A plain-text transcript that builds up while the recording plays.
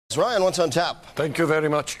Ryan, what's on tap? Thank you very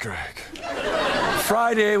much, Greg.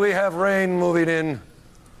 Friday, we have rain moving in.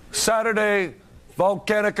 Saturday,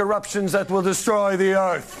 volcanic eruptions that will destroy the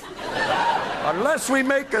earth. Unless we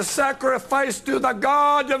make a sacrifice to the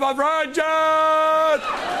god of a virgin!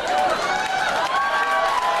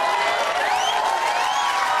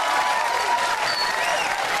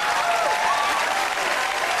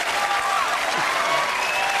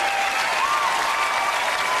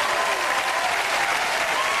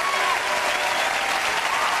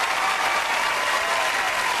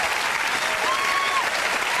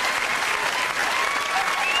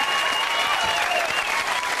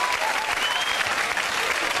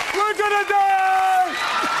 We're gonna die!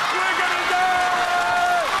 We're gonna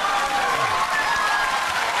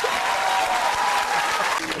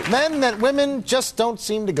die! Men that women just don't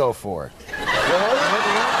seem to go for.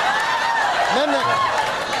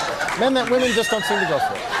 Men that women just don't seem to go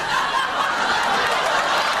for.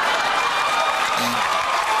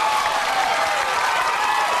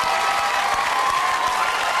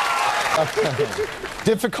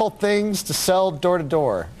 Difficult things to sell door to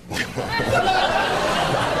door.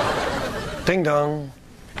 Ding dong.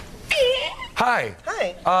 Hi.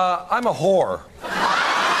 Hi. I'm a whore. And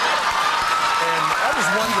I was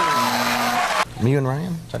wondering. Me and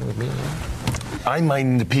Ryan? Is that with me and Ryan? I'm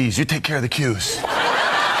minding the P's. You take care of the Q's.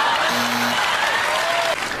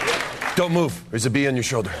 Don't move. There's a bee on your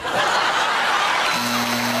shoulder.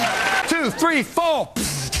 2, 3, 4.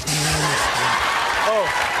 Oh.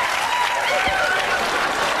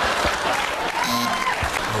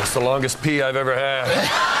 That's the longest pee I've ever had.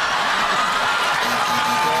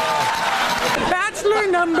 Bachelor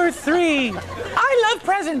number 3. I love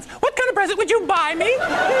presents. What kind of present would you buy me?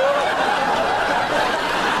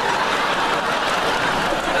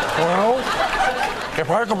 Well, if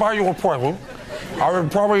I could buy you a present, I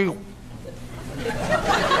would probably...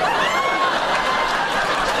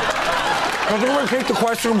 Could you repeat the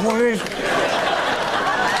question, please?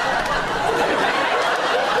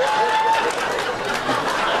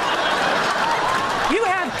 You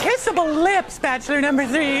have kissable lips, Bachelor number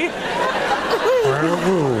 3.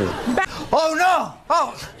 Oh, no!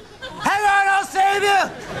 Oh! Hang on, I'll save you!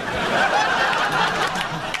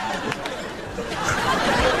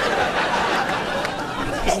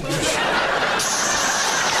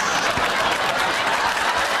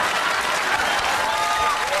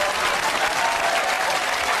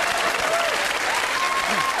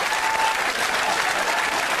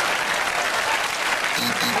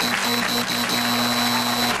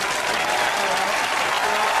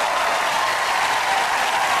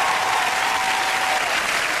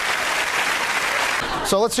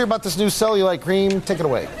 So let's hear about this new cellulite cream. Take it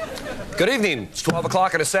away. Good evening. It's 12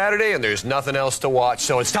 o'clock on a Saturday, and there's nothing else to watch,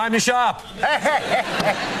 so it's time to shop. Do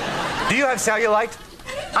you have cellulite?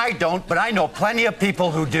 I don't, but I know plenty of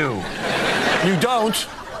people who do. You don't?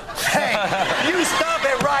 Hey, you stop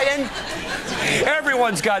it, Ryan!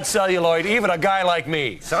 Everyone's got celluloid, even a guy like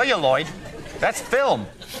me. Celluloid? That's film.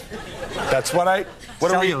 That's what I...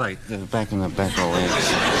 What Cellulite. Back in the back row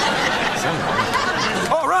legs.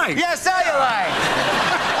 All right. Yeah, cellulite!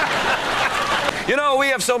 You know, we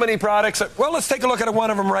have so many products. Well, let's take a look at one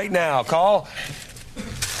of them right now. Call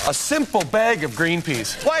a simple bag of green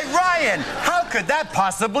peas. Why, Ryan, how could that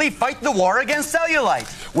possibly fight the war against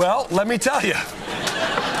cellulite? Well, let me tell you.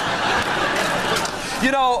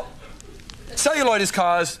 You know, celluloid is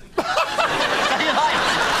caused...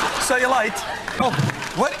 Cellulite? Oh,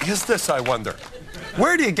 what is this, I wonder?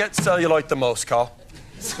 Where do you get cellulite the most, Carl?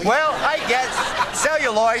 Well, I get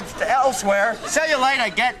celluloid elsewhere. Cellulite I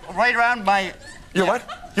get right around my... Your what?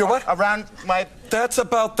 Your what? Around my... That's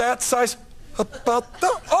about that size. About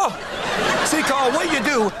that. Oh! See, Carl, what you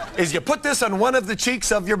do is you put this on one of the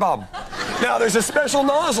cheeks of your bum. Now, there's a special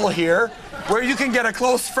nozzle here where you can get a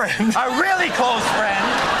close friend. A really close friend.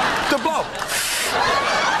 To blow.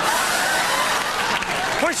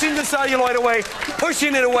 Pushing the celluloid away,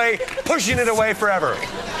 pushing it away forever.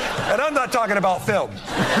 And I'm not talking about film.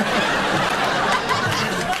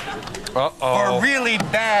 Uh-oh. For really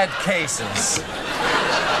bad cases.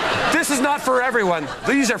 This is not for everyone.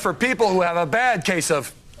 These are for people who have a bad case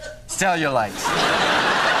of... Cellulite.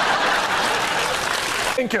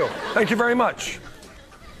 Thank you. Thank you very much.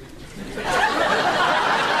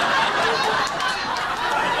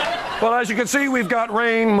 Well, as you can see, we've got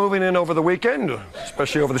rain moving in over the weekend,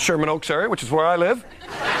 especially over the Sherman Oaks area, which is where I live.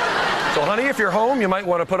 So, honey, if you're home, you might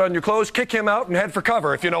want to put on your clothes, kick him out, and head for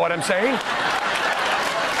cover, if you know what I'm saying.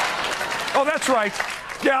 Oh, that's right.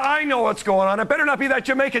 Yeah, I know what's going on. It better not be that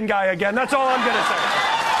Jamaican guy again. That's all I'm going to say.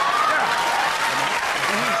 Yeah.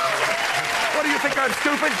 What do you think I'm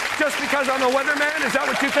stupid just because I'm a weatherman? Is that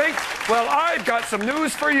what you think? Well, I've got some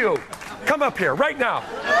news for you. Come up here right now.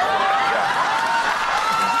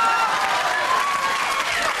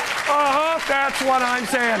 That's what I'm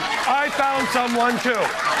saying. I found someone too.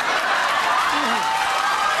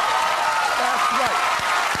 That's right.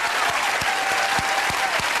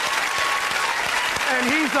 And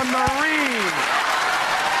he's a Marine.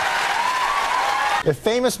 If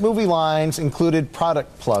famous movie lines included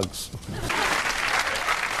product plugs.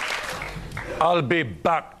 I'll be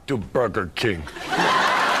back to Burger King.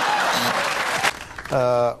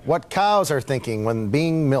 What cows are thinking when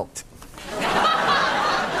being milked.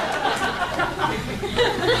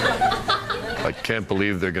 I can't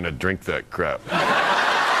believe they're gonna drink that crap.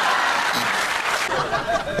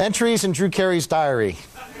 Entries in Drew Carey's diary.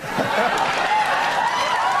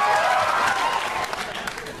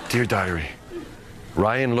 Dear diary,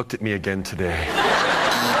 Ryan looked at me again today.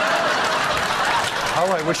 How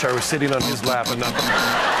I wish I were sitting on his lap and not...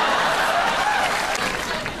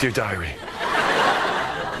 Dear diary,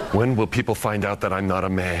 when will people find out that I'm not a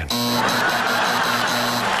man?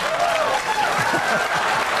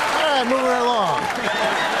 Moving right along.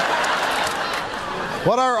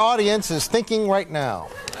 What our audience is thinking right now.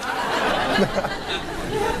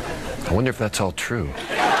 I wonder if that's all true.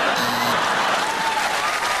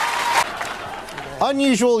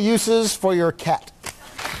 Unusual uses for your cat.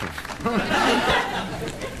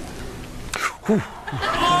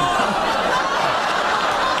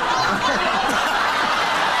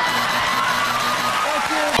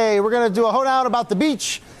 Okay, we're going to do a hoedown about the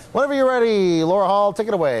beach. Whenever you're ready, Laura Hall, take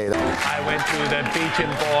it away. I went to the beach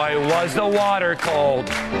and boy, was the water cold.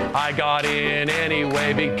 I got in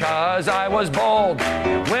anyway because I was bold.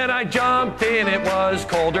 When I jumped in, it was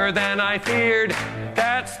colder than I feared.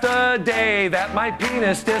 That's the day that my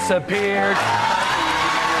penis disappeared.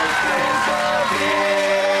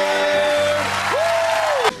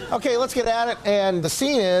 Okay, let's get at it. And the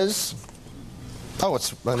scene is... Oh,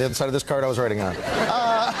 it's on the other side of this card I was writing on.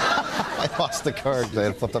 I lost the card. I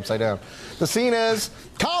had it flipped upside down. The scene is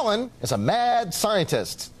Colin is a mad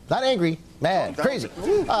scientist. Not angry, mad, crazy.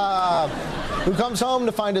 Who comes home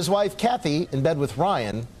to find his wife, Kathy, in bed with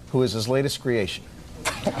Ryan, who is his latest creation.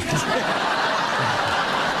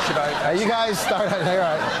 You guys start out. All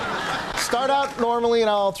right. Start out normally, and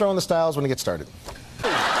I'll throw in the styles when we get started.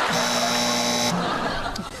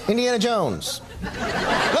 Indiana Jones.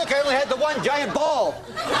 Look, I only had the one giant ball.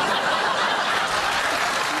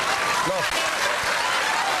 Look.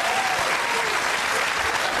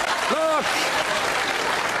 Look.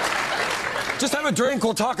 Just have a drink,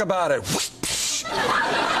 we'll talk about it.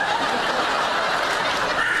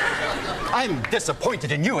 I'm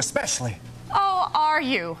disappointed in you especially. Oh, are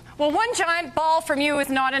you? Well, one giant ball from you is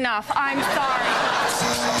not enough. I'm sorry.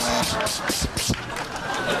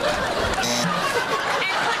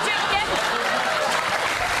 And could you get...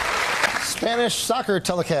 Spanish soccer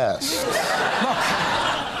telecast. Look,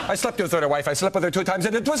 I slept with her wife. I slept with her 2 times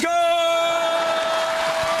and it was good!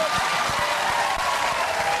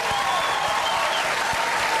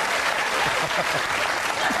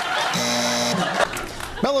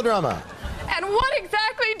 Melodrama. And what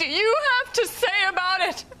exactly do you have to say about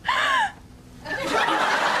it?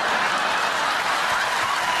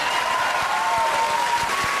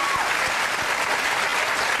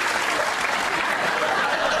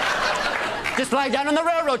 Just lie down on the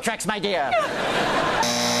railroad tracks, my dear.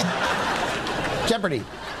 Jeopardy.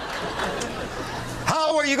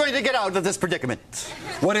 How are you going to get out of this predicament?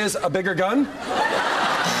 What is a bigger gun?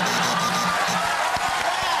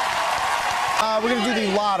 We're going to do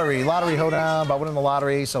the lottery. Lottery hoedown, about winning the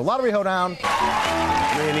lottery. So, lottery hoedown.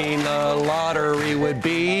 Winning the lottery would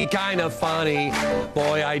be kind of funny.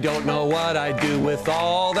 Boy, I don't know what I'd do with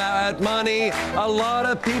all that money. A lot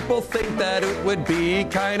of people think that it would be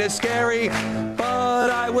kind of scary, but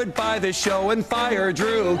I would buy the show and fire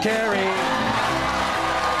Drew Carey.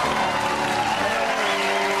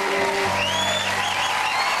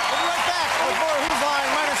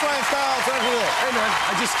 Hey, man,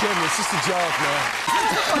 I'm just kidding. It's just a joke, man.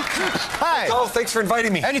 Hi. Oh, thanks for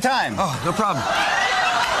inviting me. Anytime. Oh, no problem.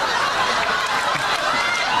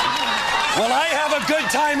 Well, I have a good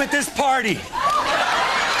time at this party.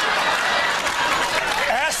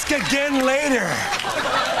 Ask again later.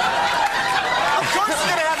 Of course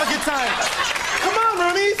you're gonna have a good time. Come on,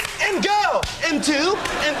 roomies, and go. And 2,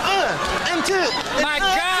 and 2. My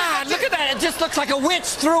God, look at that. It just looks like a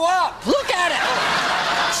witch threw up. Look at it.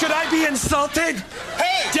 Should I be insulted?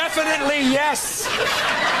 Hey! Definitely yes.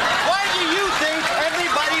 Why do you think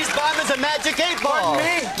everybody's bum is a magic 8 ball? Pardon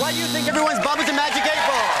me? Why do you think everyone's bum is a magic 8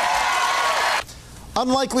 ball?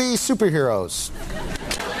 Unlikely superheroes.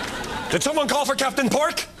 Did someone call for Captain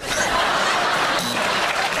Pork?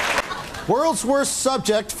 World's worst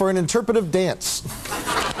subject for an interpretive dance.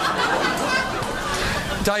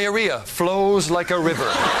 Diarrhea flows like a river.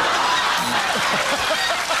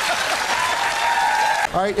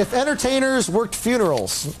 All right, if entertainers worked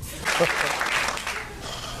funerals.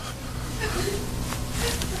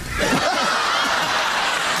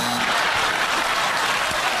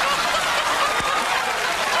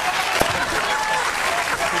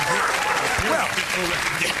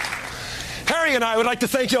 Harry and I would like to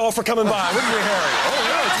thank you all for coming by. Wouldn't we, Harry? Oh,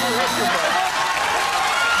 yeah, it's your husband.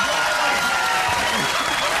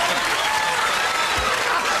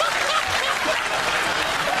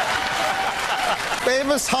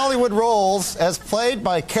 Famous Hollywood roles as played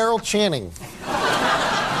by Carol Channing.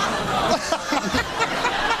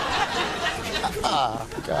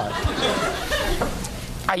 God.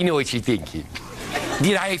 I know what you're thinking.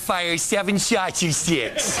 Did I fire 7 shots or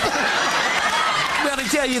 6? Well, to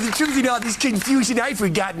tell you the truth, in all this confusion, I've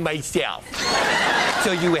forgotten myself.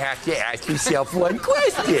 So you have to ask yourself one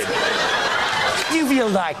question. You feel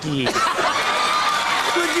lucky.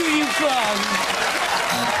 What do you call me?